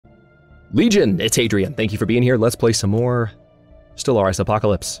Legion, it's Hadrian. Thank you for being here. Let's play some more Stellaris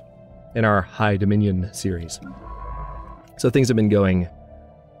Apocalypse in our High Dominion series. So things have been going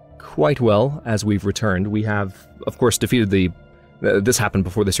quite well as we've returned. We have, of course, defeated the... this happened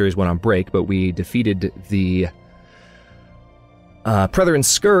before the series went on break, but we defeated the Prethoryn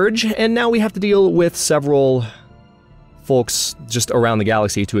Scourge, and now we have to deal with several folks just around the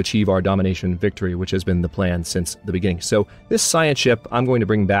galaxy to achieve our domination victory, which has been the plan since the beginning. So this science ship I'm going to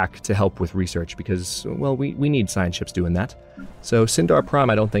bring back to help with research because, well, we need science ships doing that. So Syndar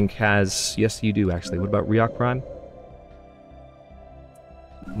Prime I don't think has... Yes, you do, actually. What about Riok Prime?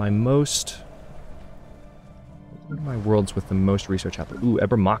 My most... What are my worlds with the most research output? Ooh,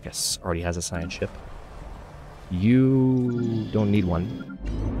 Ebermachus already has a science ship. You don't need one.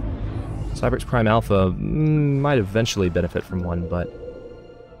 Cyberx Prime Alpha might eventually benefit from one, but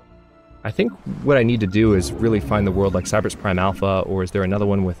I think what I need to do is really find the world like Cyberx Prime Alpha, or is there another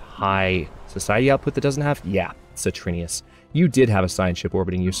one with high society output that doesn't have? Yeah, Citrinius. You did have a science ship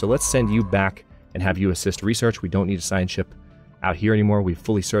orbiting you, so let's send you back and have you assist research. We don't need a science ship out here anymore. We've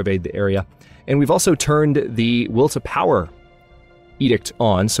fully surveyed the area. And we've also turned the Will to Power edict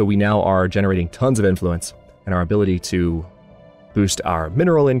on, so we now are generating tons of influence, and our ability to boost our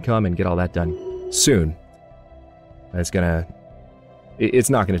mineral income and get all that done soon. It's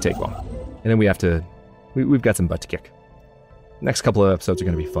not gonna take long. And then we have to, we've got some butt to kick. Next couple of episodes are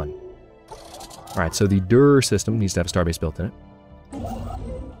gonna be fun. Alright, so the DUR system needs to have a starbase built in it.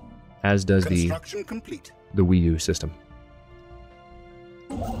 As does the Wii U system.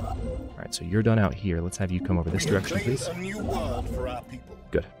 Alright, so you're done out here. Let's have you come over this direction, please.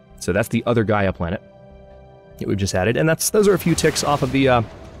 Good. So that's the other Gaia planet that we've just added, and those are a few ticks off of the,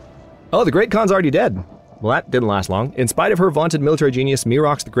 Oh, the Great Khan's already dead. Well, that didn't last long. In spite of her vaunted military genius,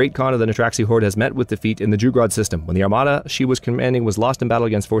 Mirox, the Great Khan of the Natraxi Horde, has met with defeat in the Jugrod system. When the armada she was commanding was lost in battle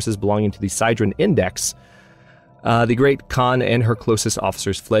against forces belonging to the Sidran Index, the Great Khan and her closest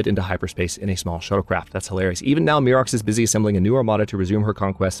officers fled into hyperspace in a small shuttlecraft. That's hilarious. Even now, Mirox is busy assembling a new armada to resume her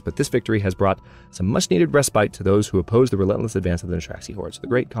conquests, but this victory has brought some much-needed respite to those who oppose the relentless advance of the Natraxi Horde. So the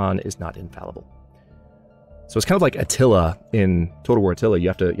Great Khan is not infallible. So it's kind of like Attila in Total War Attila. You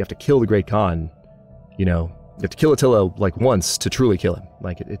have to kill the Great Khan. You know, you have to kill Attila like once to truly kill him.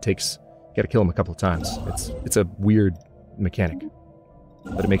 Like it takes, you got to kill him a couple of times. It's a weird mechanic,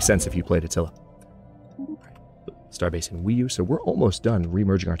 but it makes sense if you played Attila. Starbase in Wii U, so we're almost done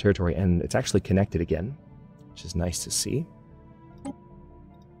remerging our territory, and it's actually connected again, which is nice to see.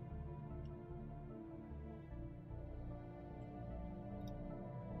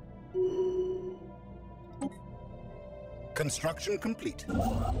 Construction complete.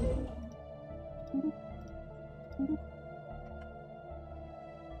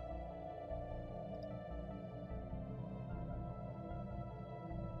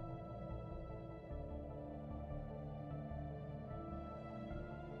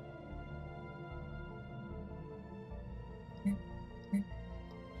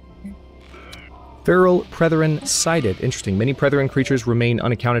 Feral Prethoryn sighted. Interesting. Many Prethoryn creatures remain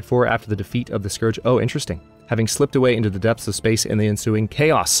unaccounted for after the defeat of the Scourge. Oh, interesting. Having slipped away into the depths of space in the ensuing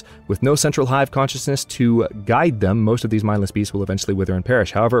chaos. With no central hive consciousness to guide them, most of these mindless beasts will eventually wither and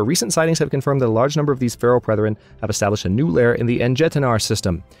perish. However, recent sightings have confirmed that a large number of these feral Prethoryn have established a new lair in the Engetinar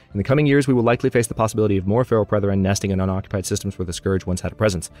system. In the coming years, we will likely face the possibility of more feral Prethoryn nesting in unoccupied systems where the Scourge once had a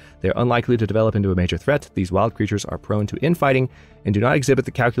presence. They are unlikely to develop into a major threat. These wild creatures are prone to infighting and do not exhibit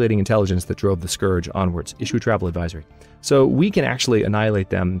the calculating intelligence that drove the Scourge onwards. Issue travel advisory. So we can actually annihilate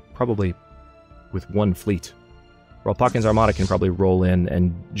them probably with one fleet. Rolpakin's armada can probably roll in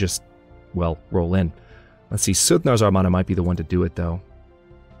and just, well, roll in. Let's see, Sudnar's armada might be the one to do it, though,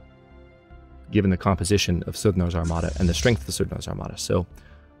 given the composition of Sudnar's armada and the strength of Sudnar's armada. So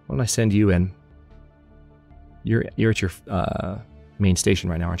why don't I send you in? You're at your main station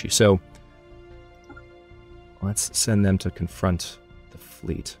right now, aren't you? So let's send them to confront the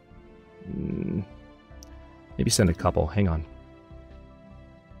fleet. Maybe send a couple. Hang on.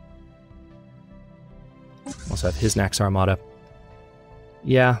 Also have Hiznax's armada.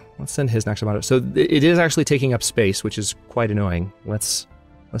 Yeah, let's send Hiznax's armada. So it is actually taking up space, which is quite annoying. Let's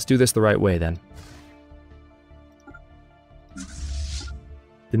do this the right way then.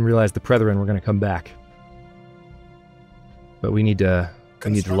 Didn't realize the Prethoryn were going to come back. But we need to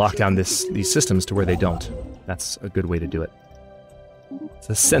lock down these systems to where they don't. That's a good way to do it. It's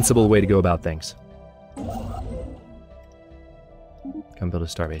a sensible way to go about things. Come build a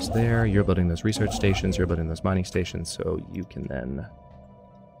starbase there. You're building those research stations. You're building those mining stations. So you can then...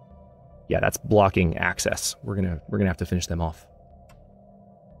 Yeah, that's blocking access. We're gonna have to finish them off.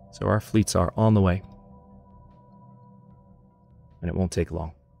 So our fleets are on the way. And it won't take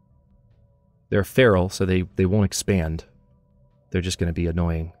long. They're feral, so they won't expand. They're just going to be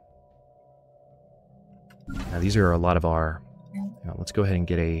annoying. Now, these are a lot of our... let's go ahead and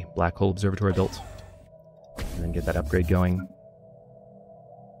get a black hole observatory built. And then get that upgrade going.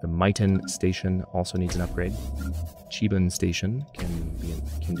 The Mighton station also needs an upgrade. Chiban station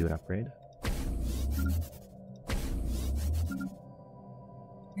can do an upgrade.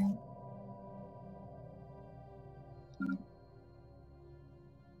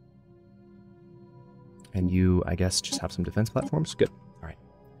 And you, I guess, just have some defense platforms? Good. All right.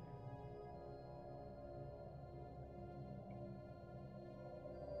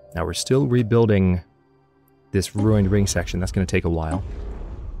 Now we're still rebuilding this ruined ring section. That's going to take a while.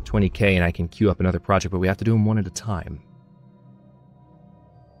 20k and I can queue up another project, but we have to do them one at a time.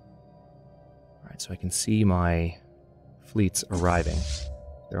 All right, so I can see my fleets arriving.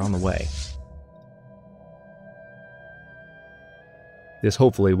 They're on the way. This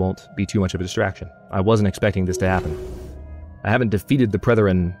hopefully won't be too much of a distraction. I wasn't expecting this to happen. I haven't defeated the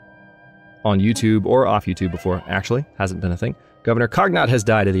Prethoryn on YouTube or off YouTube before. Actually, hasn't been a thing. Governor Cognat has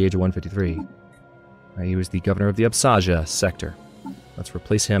died at the age of 153. He was the governor of the Absaja sector. Let's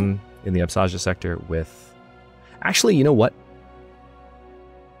replace him in the Absaja sector with... Actually, you know what?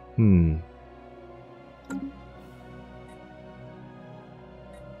 No,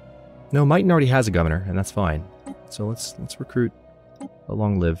 Mighton already has a governor, and that's fine. So let's recruit a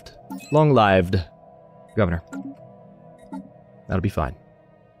long-lived governor. That'll be fine.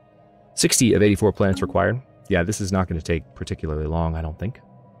 60 of 84 planets required. Yeah, this is not going to take particularly long, I don't think.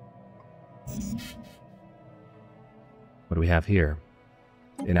 What do we have here?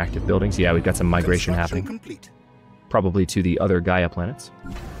 Inactive buildings. Yeah, we've got some migration happening. Complete. Probably to the other Gaia planets.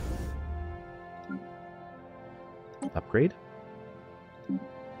 Upgrade.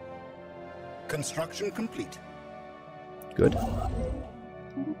 Construction complete. Good.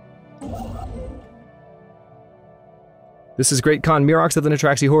 This is Great Khan Mirox of the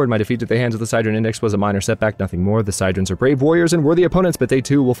Natraxi Horde. My defeat at the hands of the Sidron Index was a minor setback, nothing more. The Sidrons are brave warriors and worthy opponents, but they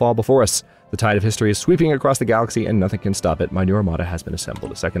too will fall before us. The tide of history is sweeping across the galaxy, and nothing can stop it. My new armada has been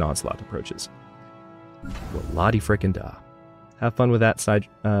assembled. A second onslaught approaches. Well, lottie frickin' da. Have fun with that,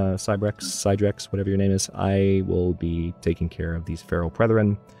 Sidrex, whatever your name is. I will be taking care of these feral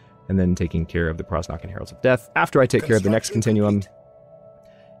Prethoryn, and then taking care of the Prosnock and Heralds of Death. After I take care of the next continuum,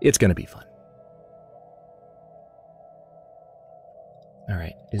 it's going to be fun.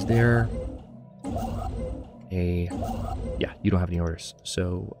 Alright, is there a... Yeah, you don't have any orders,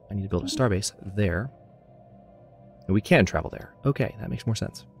 so I need to build a starbase there. And we can travel there. Okay, that makes more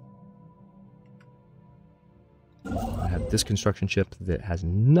sense. I have this construction ship that has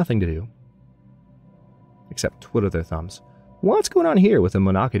nothing to do except twiddle their thumbs. What's going on here with the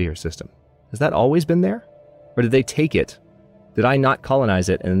Monocodeer system? Has that always been there? Or did they take it? Did I not colonize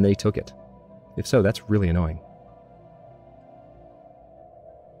it and they took it? If so, that's really annoying.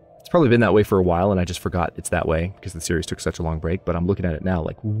 It's probably been that way for a while and I just forgot it's that way because the series took such a long break, but I'm looking at it now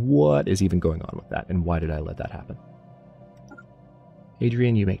like, what is even going on with that and why did I let that happen?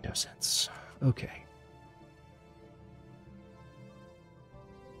 Hadrian, you make no sense. Okay.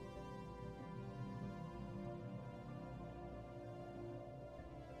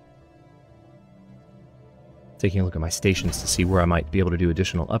 Taking a look at my stations to see where I might be able to do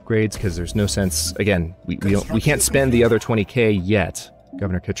additional upgrades, because there's no sense, again, we can't spend the other 20k yet.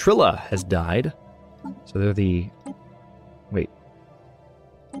 Governor Catrilla has died, so they're the... Wait.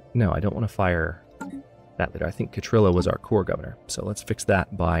 No, I don't want to fire that leader. I think Catrilla was our core governor, so let's fix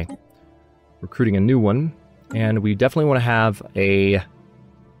that by recruiting a new one, and we definitely want to have a...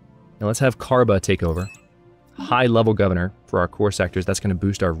 Now let's have Karba take over. High-level governor for our core sectors. That's going to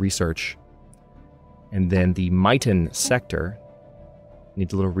boost our research. And then the Mighton sector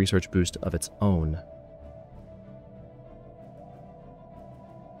needs a little research boost of its own.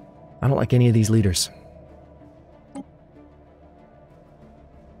 I don't like any of these leaders.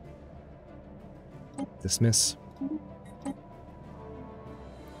 Dismiss.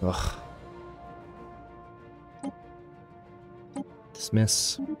 Ugh.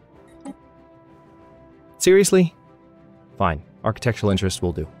 Dismiss. Seriously? Fine. Architectural interest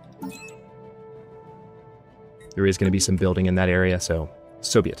will do. There is going to be some building in that area, so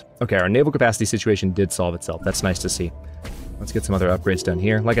be it. Okay, our naval capacity situation did solve itself. That's nice to see. Let's get some other upgrades done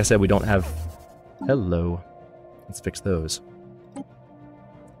here. Like I said, we don't have... Hello. Let's fix those.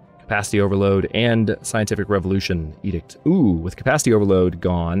 Capacity overload and scientific revolution edict. Ooh, with capacity overload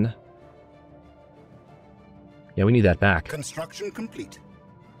gone... Yeah, we need that back. Construction complete.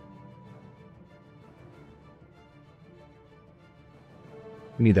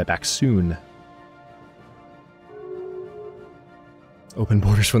 We need that back soon. Open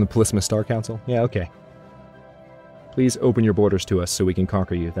borders from the Polysimus Star Council? Yeah, okay. Please open your borders to us so we can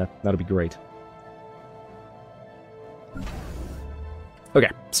conquer you. That'll be great. Okay,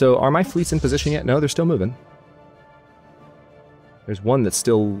 so are my fleets in position yet? No, they're still moving. There's one that's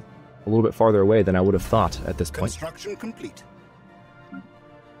still a little bit farther away than I would have thought at this point. Construction complete.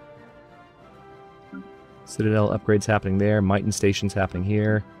 Citadel upgrades happening there. Mighton stations happening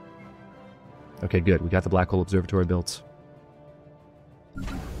here. Okay, good. We got the Black Hole Observatory built.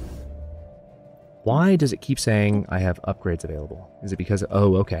 Why does it keep saying I have upgrades available? Is it because...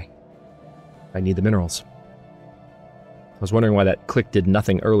 Oh, okay. I need the minerals. I was wondering why that click did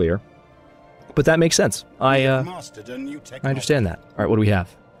nothing earlier. But that makes sense. I understand that. Alright, what do we have?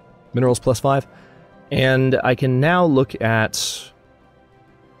 Minerals +5. And I can now look at...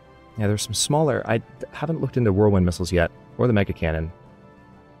 Yeah, there's some smaller... I haven't looked into whirlwind missiles yet. Or the mega cannon.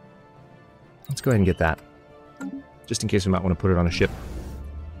 Let's go ahead and get that. Just in case we might want to put it on a ship.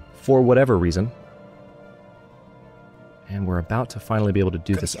 For whatever reason. And we're about to finally be able to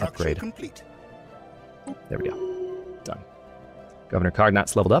do this upgrade. Complete. There we go. Done. Governor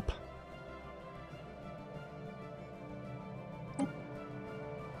Cognat's leveled up.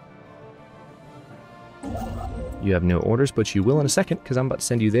 You have no orders, but you will in a second, because I'm about to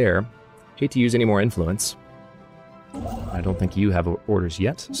send you there. Hate to use any more influence. I don't think you have orders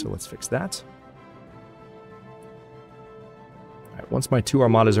yet, so let's fix that. Alright, once my 2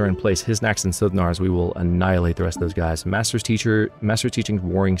 armadas are in place, Hisnax and Sothnars, we will annihilate the rest of those guys. Master's teaching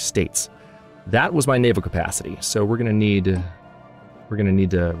warring states. That was my naval capacity, so we're gonna need to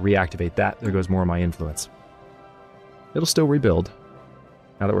reactivate that. There goes more of my influence. It'll still rebuild,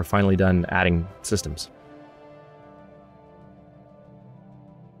 now that we're finally done adding systems.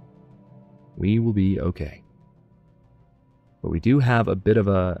 We will be okay. But we do have a bit of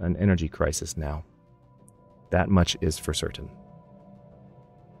an energy crisis now. That much is for certain.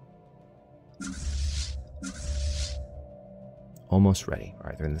 Almost ready.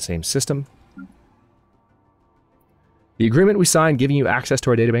 Alright, they're in the same system. The agreement we signed giving you access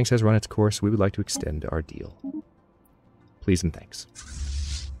to our databanks has run its course. We would like to extend our deal. Please and thanks.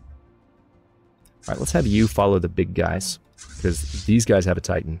 Alright, let's have you follow the big guys, because these guys have a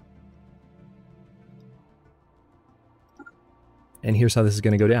Titan. And here's how this is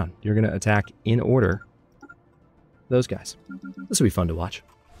going to go down. You're going to attack in order those guys. This will be fun to watch.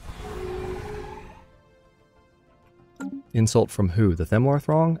 Insult from who? The Themlar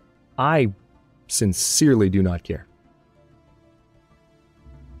Throng? I sincerely do not care.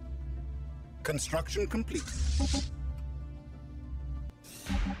 Construction complete.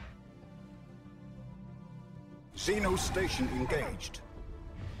 Xeno station engaged.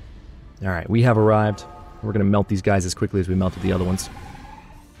 Alright, we have arrived. We're going to melt these guys as quickly as we melted the other ones.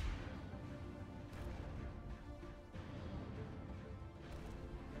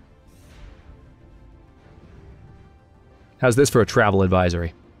 How's this for a travel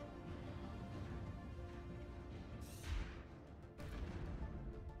advisory?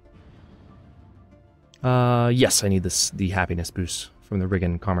 Yes, I need the happiness boost from the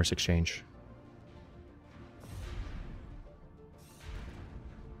Riggin Commerce Exchange.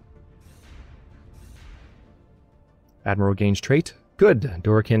 Admiral gains trait. Good.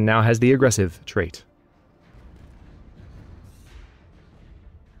 Dorikin now has the aggressive trait.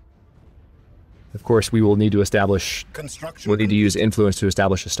 Of course, we will need to establish... We'll need to use influence to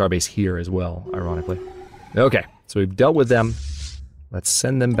establish a starbase here as well, ironically. Okay, so we've dealt with them. Let's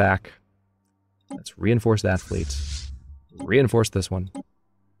send them back. Let's reinforce that fleet. Reinforce this one.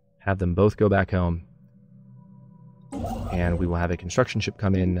 Have them both go back home. And we will have a construction ship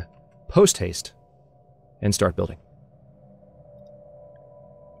come in post-haste and start building.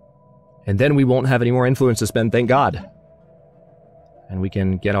 And then we won't have any more influence to spend, thank God. And we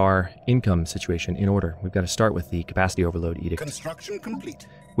can get our income situation in order. We've got to start with the capacity overload edict. Construction complete.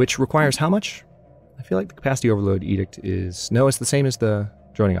 Which requires how much? I feel like the capacity overload edict is... No, it's the same as the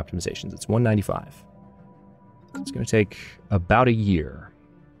droning optimizations. It's 195. It's going to take about a year.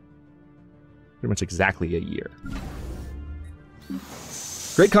 Pretty much exactly a year.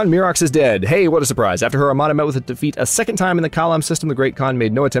 Great Khan Mirox is dead. Hey, what a surprise. After her armada met with a defeat a second time in the Kalam system, the Great Khan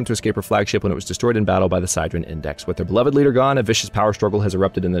made no attempt to escape her flagship when it was destroyed in battle by the Sidran Index. With their beloved leader gone, a vicious power struggle has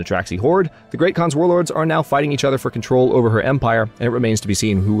erupted in the Natraxi Horde. The Great Khan's warlords are now fighting each other for control over her empire, and it remains to be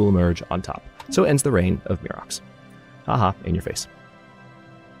seen who will emerge on top. So ends the reign of Mirox. Haha, in your face.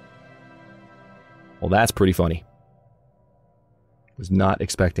 Well, that's pretty funny. Was not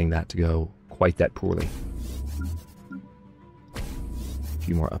expecting that to go quite that poorly. A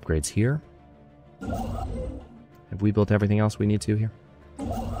few more upgrades here. Have we built everything else we need to here?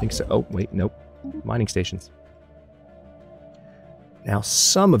 I think so. Oh, wait, nope. Mining stations. Now,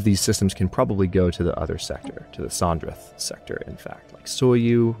 some of these systems can probably go to the other sector, to the Sondreth sector, in fact, like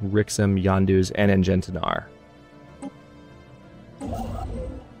Soyu, Rixum, Yanduz, and Engentinar.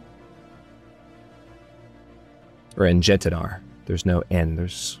 Or Engentinar. There's no N,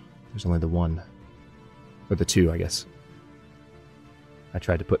 there's only the one. Or the two, I guess. I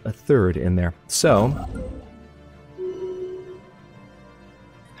tried to put a third in there. So,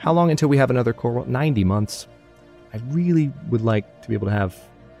 how long until we have another core world? 90 months. I really would like to be able to have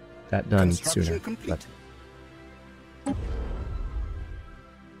that done sooner. But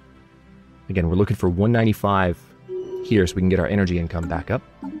again, we're looking for 195 here so we can get our energy income back up.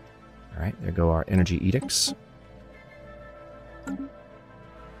 Alright, there go our energy edicts.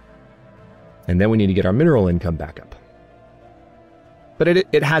 And then we need to get our mineral income back up. But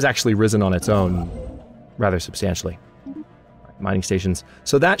it has actually risen on its own rather substantially. Mining stations.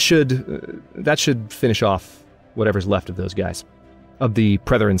 So that should finish off whatever's left of those guys. Of the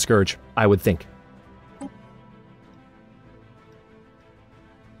Prethoryn Scourge, I would think.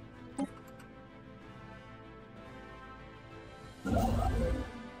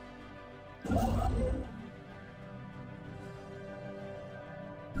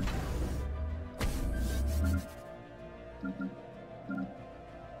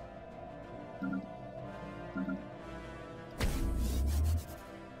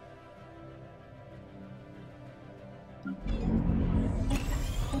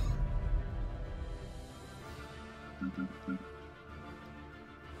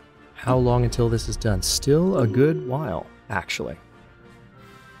 How long until this is done? Still a good while, actually.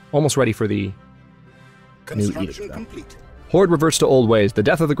 Almost ready for the new edict, complete. Horde reverts to old ways. The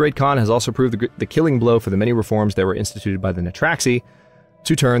death of the Great Khan has also proved the killing blow for the many reforms that were instituted by the Natraxi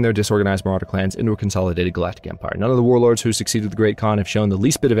to turn their disorganized marauder clans into a consolidated galactic empire. None of the warlords who succeeded the Great Khan have shown the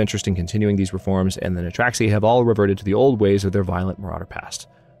least bit of interest in continuing these reforms, and the Natraxi have all reverted to the old ways of their violent marauder past.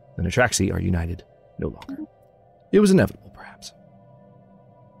 The Natraxi are united no longer. It was inevitable, perhaps.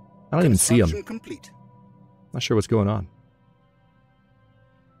 I don't even see them. Complete. Not sure what's going on.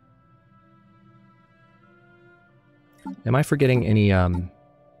 Am I forgetting any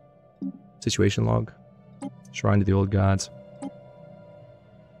situation log? Shrine to the Old Gods.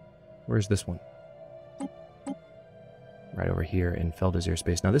 Where's this one? Right over here in Feldazir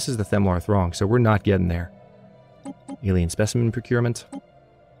space. Now this is the Themlar Throng, so we're not getting there. Alien specimen procurement.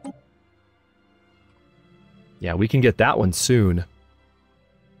 Yeah, we can get that one soon.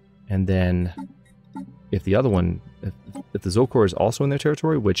 And then, if the other one, if the Zolkor is also in their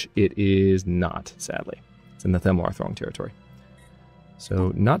territory, which it is not, sadly. It's in the Themlar Throng territory.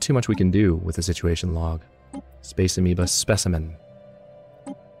 So, not too much we can do with the situation log. Space Amoeba Specimen.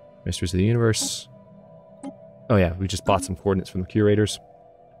 Mysteries of the Universe. Oh yeah, we just bought some coordinates from the curators.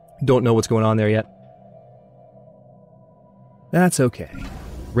 Don't know what's going on there yet. That's okay.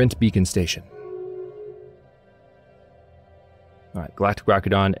 Rent Beacon Station. Alright, Galactic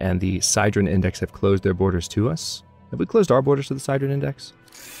Rakudon and the Sidron Index have closed their borders to us. Have we closed our borders to the Sidron Index?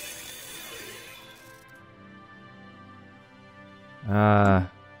 Apparently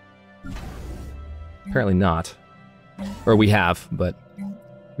not. Or we have, but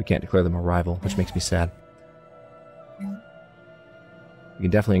we can't declare them a rival, which makes me sad. We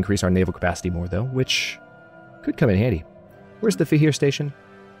can definitely increase our naval capacity more, though, which could come in handy. Where's the Fihir station?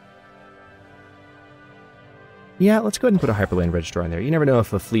 Yeah, let's go ahead and put a hyperlane registrar in there. You never know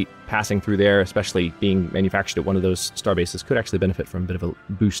if a fleet passing through there, especially being manufactured at one of those star bases, could actually benefit from a bit of a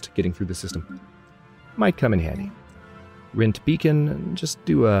boost getting through the system. Might come in handy. Rent Beacon, just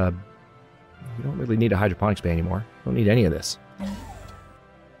do a... We don't really need a hydroponics bay anymore. Don't need any of this. I'm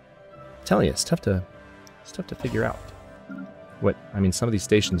telling you, it's tough to figure out. What, I mean, some of these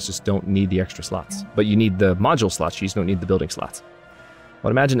stations just don't need the extra slots. But you need the module slots, you just don't need the building slots. I'd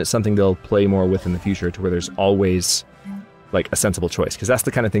imagine it's something they'll play more with in the future, to where there's always, like, a sensible choice. Because that's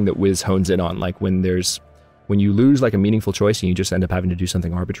the kind of thing that Wiz hones in on. Like, when you lose, like, a meaningful choice and you just end up having to do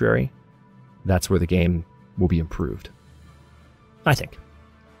something arbitrary, that's where the game will be improved. I think.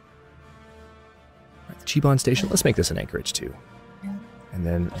 All right, the Chibon Station, let's make this an anchorage, too. And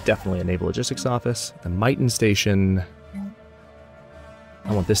then definitely a Naval Logistics Office. The Mighton Station,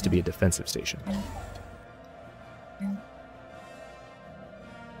 I want this to be a defensive station.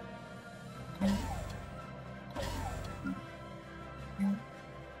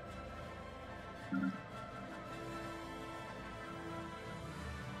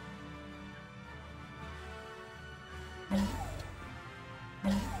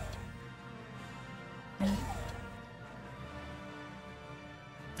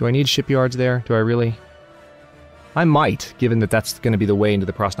 Do I need shipyards there? Do I really? I might, given that that's going to be the way into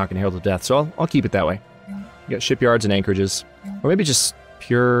the Prosnock and Herald of Death, so I'll keep it that way. You got shipyards and anchorages. Or maybe just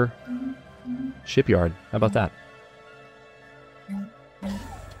pure shipyard. How about that?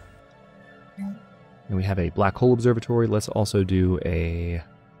 And we have a black hole observatory. Let's also do a...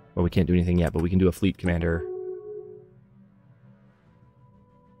 Well, we can't do anything yet, but we can do a fleet commander.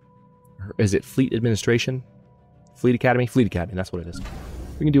 Or is it fleet administration? Fleet academy? Fleet academy, that's what it is.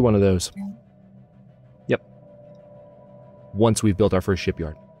 We can do one of those. Yep. Once we've built our first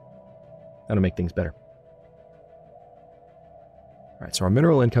shipyard. That'll make things better. Alright, so our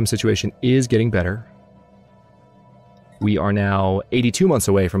mineral income situation is getting better. We are now 82 months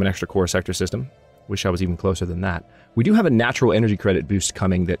away from an extra core sector system. Wish I was even closer than that. We do have a natural energy credit boost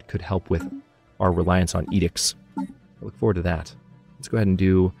coming that could help with our reliance on edicts. I look forward to that. Let's go ahead and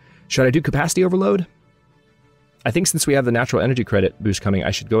do... Should I do capacity overload? I think since we have the natural energy credit boost coming,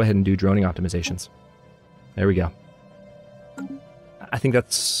 I should go ahead and do droning optimizations. There we go. I think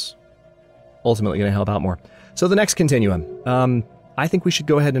that's ultimately going to help out more. So the next continuum. I think we should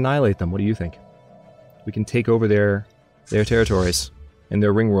go ahead and annihilate them. What do you think? We can take over their territories and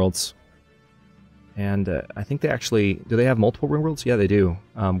their ring worlds. And I think they actually... Do they have multiple ring worlds? Yeah, they do.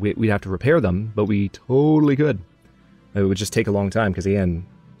 We'd have to repair them, but we totally could. It would just take a long time, because again,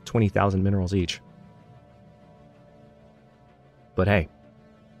 20,000 minerals each. But hey,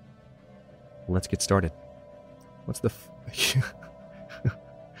 let's get started. What's the...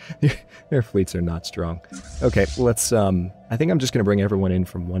 Their fleets are not strong. Okay, let's... I think I'm just going to bring everyone in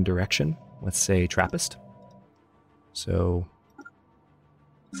from one direction. Let's say Trappist. So...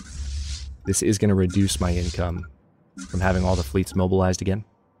 This is going to reduce my income from having all the fleets mobilized again.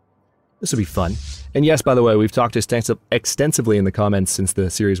 This will be fun. And yes, by the way, we've talked extensively in the comments since the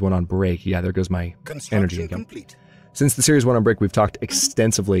series went on break. Yeah, there goes my energy income. Complete. Since the series went on break, we've talked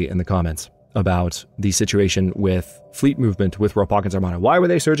extensively in the comments about the situation with fleet movement with Ropakhin's Armada. Why were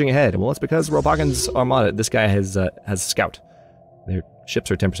they surging ahead? Well, it's because Ropakhin's Armada, this guy has Scout. Their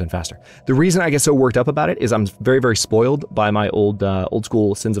ships are 10% faster. The reason I get so worked up about it is I'm very, very spoiled by my old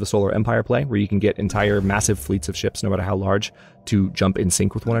school Sins of a Solar Empire play, where you can get entire massive fleets of ships, no matter how large, to jump in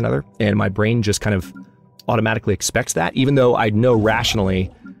sync with one another. And my brain just kind of automatically expects that, even though I know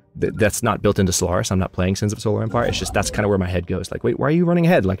rationally that that's not built into Stellaris. I'm not playing Sins of a Solar Empire. It's just that's kind of where my head goes. Like, wait, why are you running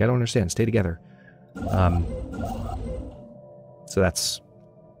ahead? Like, I don't understand. Stay together. So that's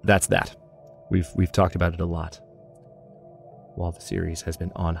that. We've talked about it a lot while the series has been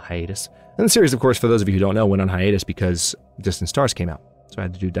on hiatus. And the series, of course, for those of you who don't know, went on hiatus because Distant Stars came out. So I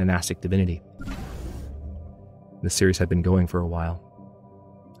had to do Dynastic Divinity. This series had been going for a while.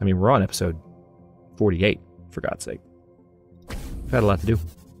 I mean, we're on episode 48, for God's sake. We've had a lot to do.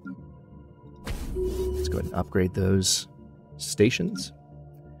 Let's go ahead and upgrade those stations.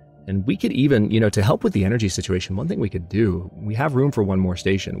 And we could even, to help with the energy situation, one thing we could do, we have room for one more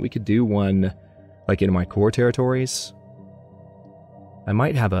station. We could do one, like, in my core territories. I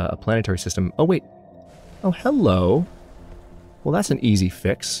might have a planetary system. Oh, wait. Oh, hello. Well, that's an easy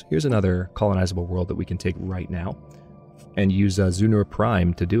fix. Here's another colonizable world that we can take right now and use Zunur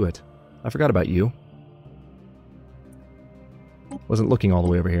Prime to do it. I forgot about you. Wasn't looking all the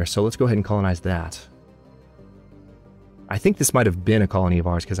way over here, so let's go ahead and colonize that. I think this might have been a colony of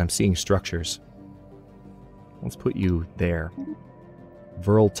ours because I'm seeing structures. Let's put you there.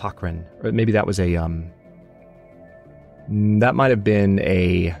 Verl Tokren. Or maybe that was a, that might have been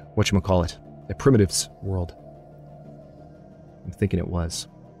a, whatchamacallit, a primitives world. I'm thinking it was.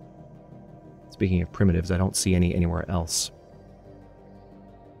 Speaking of primitives, I don't see any anywhere else.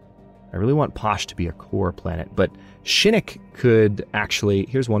 I really want Posh to be a core planet, but Shinnik could actually...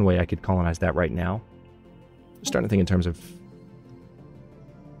 Here's one way I could colonize that right now. I'm starting to think in terms of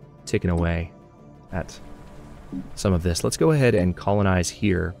taking away at some of this. Let's go ahead and colonize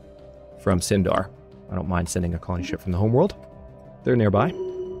here from Syndar. I don't mind sending a colony ship from the homeworld. They're nearby.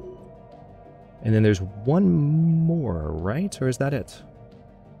 And then there's one more, right? Or is that it?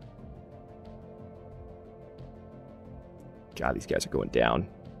 God, these guys are going down.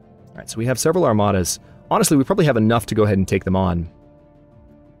 All right, so we have several armadas. Honestly, we probably have enough to go ahead and take them on.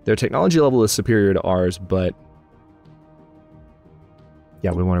 Their technology level is superior to ours, but...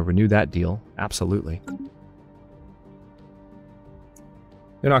 yeah, we want to renew that deal. Absolutely.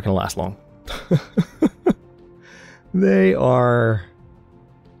 They're not going to last long. They are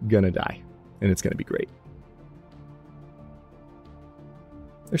going to die, and it's going to be great.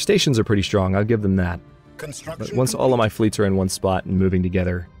 Their stations are pretty strong, I'll give them that. But once all of my fleets are in one spot and moving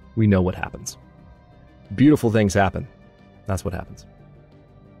together, we know what happens. Beautiful things happen. That's what happens.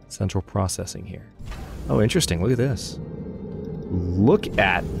 Central processing here. Oh, interesting. Look at this. Look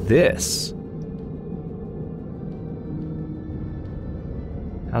at this.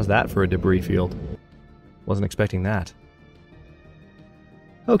 How's that for a debris field? Wasn't expecting that.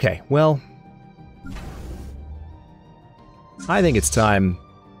 Okay, well, I think it's time.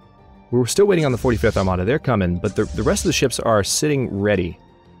 We're still waiting on the 45th Armada. They're coming, but the rest of the ships are sitting ready.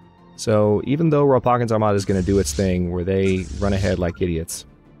 So even though Rolpocken's Armada is going to do its thing where they run ahead like idiots,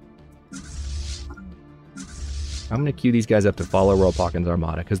 I'm going to queue these guys up to follow Rolpocken's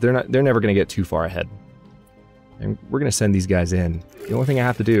Armada, because they're never going to get too far ahead. And we're going to send these guys in. The only thing I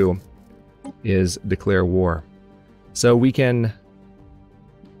have to do is declare war. So we can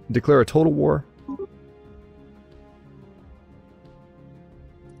declare a total war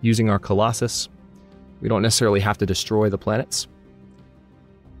using our Colossus. We don't necessarily have to destroy the planets.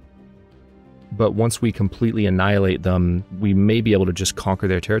 But once we completely annihilate them, we may be able to just conquer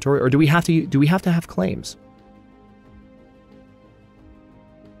their territory. Or do we have to have claims?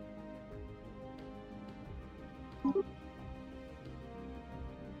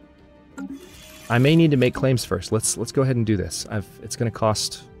 I may need to make claims first. Let's go ahead and do this. It's going to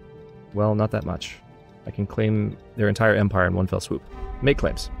cost, well, not that much. I can claim their entire empire in one fell swoop. Make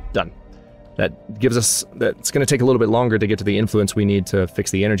claims. Done. That gives us... That's going to take a little bit longer to get to the influence we need to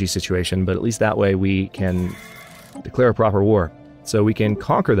fix the energy situation, but at least that way we can declare a proper war. So we can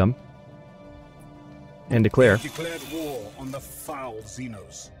conquer them and declare... Declared war on the foul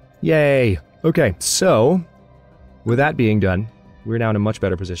Xenos. Yay! Okay, so with that being done, we're now in a much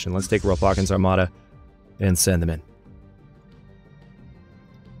better position. Let's take Rolpocken's Armada and send them in.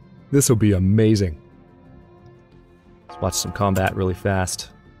 This will be amazing. Let's watch some combat really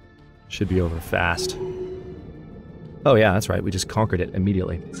fast. Should be over fast. Oh yeah, that's right. We just conquered it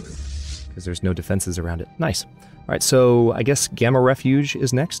immediately. Because there's no defenses around it. Nice. Alright, so I guess Gamma Refuge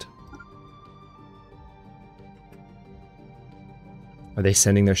is next. Are they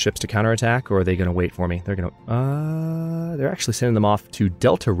sending their ships to counterattack, or are they going to wait for me? They're going to... they're actually sending them off to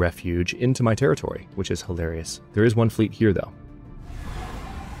Delta Refuge into my territory, which is hilarious. There is one fleet here, though.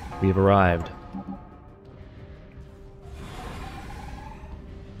 We have arrived.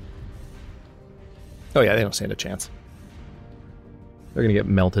 Oh yeah, they don't stand a chance. They're going to get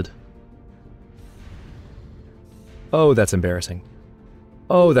melted. Oh, that's embarrassing.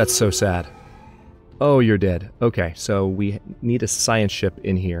 Oh, that's so sad. Oh, you're dead. Okay, so we need a science ship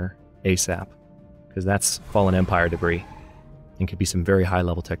in here ASAP, because that's fallen empire debris and could be some very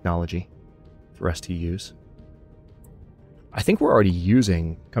high-level technology for us to use. I think we're already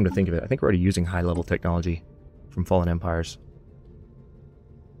using, come to think of it, I think we're already using high-level technology from fallen empires.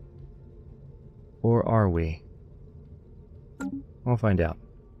 Or are we? We'll find out.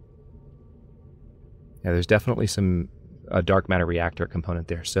 Yeah, there's definitely a dark matter reactor component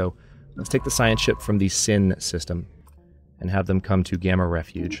there, so let's take the science ship from the Sin system and have them come to Gamma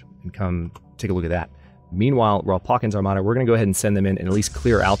Refuge and come take a look at that. Meanwhile, Rolpocken's Armada, we're going to go ahead and send them in and at least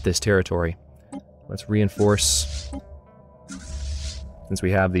clear out this territory. Let's reinforce, since we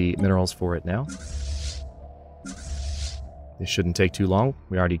have the minerals for it now. This shouldn't take too long.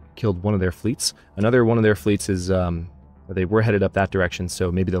 We already killed one of their fleets. Another one of their fleets is, they were headed up that direction,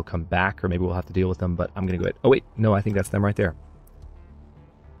 so maybe they'll come back, or maybe we'll have to deal with them, but I'm going to go ahead. Oh wait, no, I think that's them right there.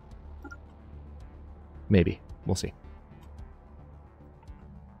 Maybe. We'll see.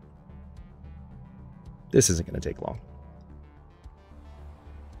 This isn't going to take long.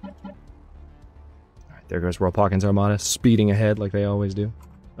 Alright, there goes Rolpocken's Armada, speeding ahead like they always do.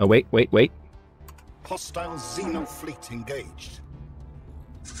 Oh, wait. Hostile Xeno fleet engaged.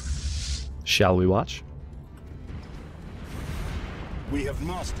 Shall we watch? We have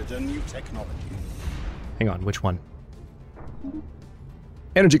mastered a new technology. Hang on, which one?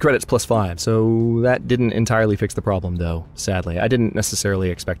 Energy credits +5, so that didn't entirely fix the problem, though, sadly. I didn't necessarily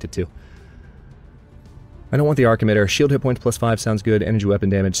expect it to. I don't want the arc emitter. Shield hit points +5 sounds good. Energy weapon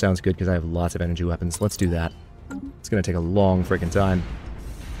damage sounds good, because I have lots of energy weapons. Let's do that. It's going to take a long freaking time.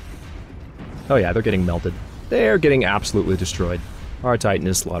 Oh yeah, they're getting melted. They're getting absolutely destroyed. Our Titan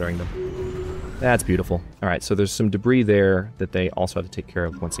is slaughtering them. That's beautiful. Alright, so there's some debris there that they also have to take care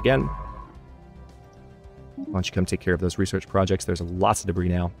of once again. Why don't you come take care of those research projects? There's lots of debris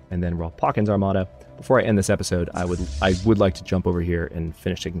now. And then Rolpocken's Armada. Before I end this episode, I would like to jump over here and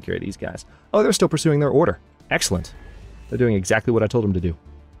finish taking care of these guys. Oh, they're still pursuing their order. Excellent. They're doing exactly what I told them to do.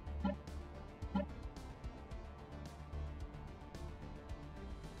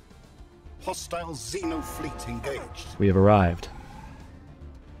 Hostile Xeno fleet engaged. We have arrived.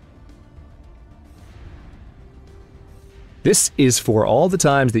 This is for all the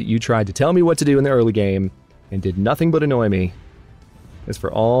times that you tried to tell me what to do in the early game and did nothing but annoy me. It's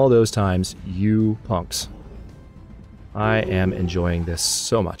for all those times, you punks. I am enjoying this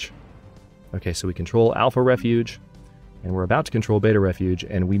so much. Okay, so we control Alpha Refuge. And we're about to control Beta Refuge,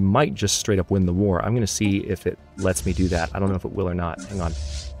 and we might just straight up win the war. I'm going to see if it lets me do that. I don't know if it will or not. Hang on.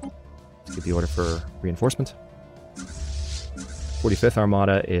 Let's get the order for reinforcement. 45th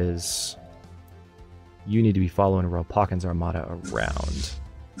Armada is... You need to be following Ropockin's Armada around.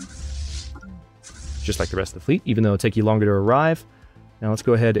 Just like the rest of the fleet, even though it'll take you longer to arrive. Now let's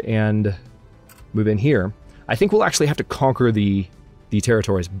go ahead and move in here. I think we'll actually have to conquer the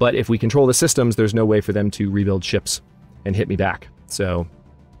territories, but if we control the systems, there's no way for them to rebuild ships and hit me back. So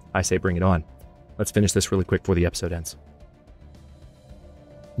I say bring it on. Let's finish this really quick before the episode ends.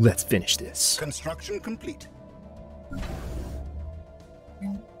 Let's finish this. Construction complete.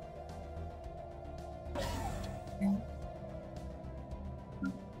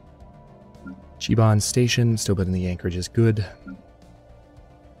 Chiban Station, still building the anchorage is good.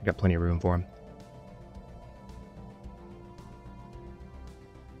 Got plenty of room for him.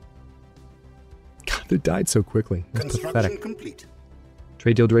 God, they died so quickly. That's pathetic. Complete.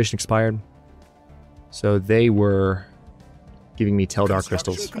 Trade deal duration expired. So they were giving me Teldar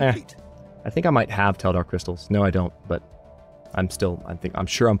crystals. I think I might have Teldar crystals. No, I don't, but I'm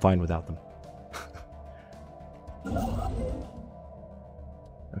sure I'm fine without them.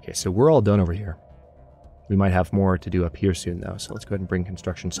 Okay, so we're all done over here. We might have more to do up here soon, though, so let's go ahead and bring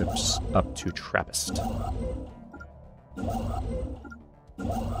construction ships up to Trappist.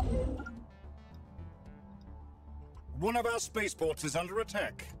 One of our spaceports is under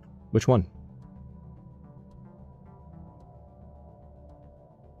attack. Which one?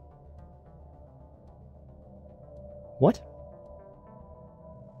 What?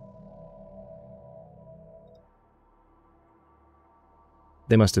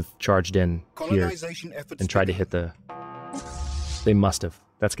 They must have charged in here and tried to hit the... They must have.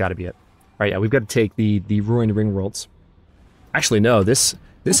 That's got to be it. All right, yeah, we've got to take the ruined ring worlds. Actually, no, this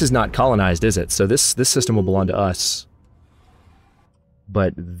is not colonized, is it? So this system will belong to us.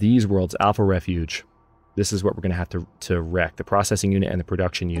 But these worlds, Alpha Refuge, this is what we're going to have to wreck. The processing unit and the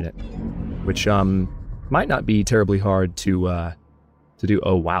production unit, which might not be terribly hard to do.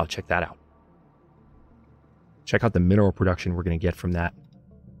 Oh, wow, check that out. Check out the mineral production we're going to get from that.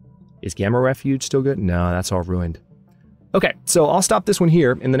 Is Gamma Refuge still good? No, that's all ruined. Okay, so I'll stop this one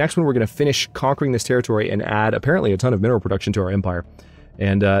here. In the next one, we're going to finish conquering this territory and add, apparently, a ton of mineral production to our empire.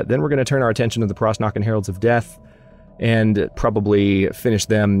 And then we're going to turn our attention to the Prosnachen Heralds of Death and probably finish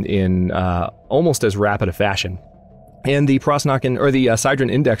them in almost as rapid a fashion. And the Prosnachen, or the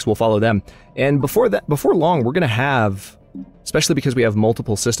Sidron Index will follow them. And before long, we're going to have... Especially because we have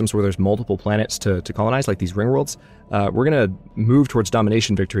multiple systems where there's multiple planets to colonize, like these ring worlds, we're going to move towards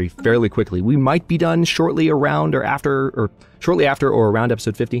domination victory fairly quickly. We might be done shortly around or around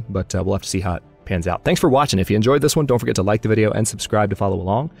episode 50, but we'll have to see how it pans out. Thanks for watching. If you enjoyed this one, don't forget to like the video and subscribe to follow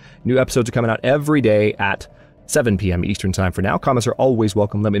along. New episodes are coming out every day at 7 p.m. Eastern Time. For now, comments are always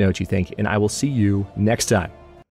welcome. Let me know what you think, and I will see you next time.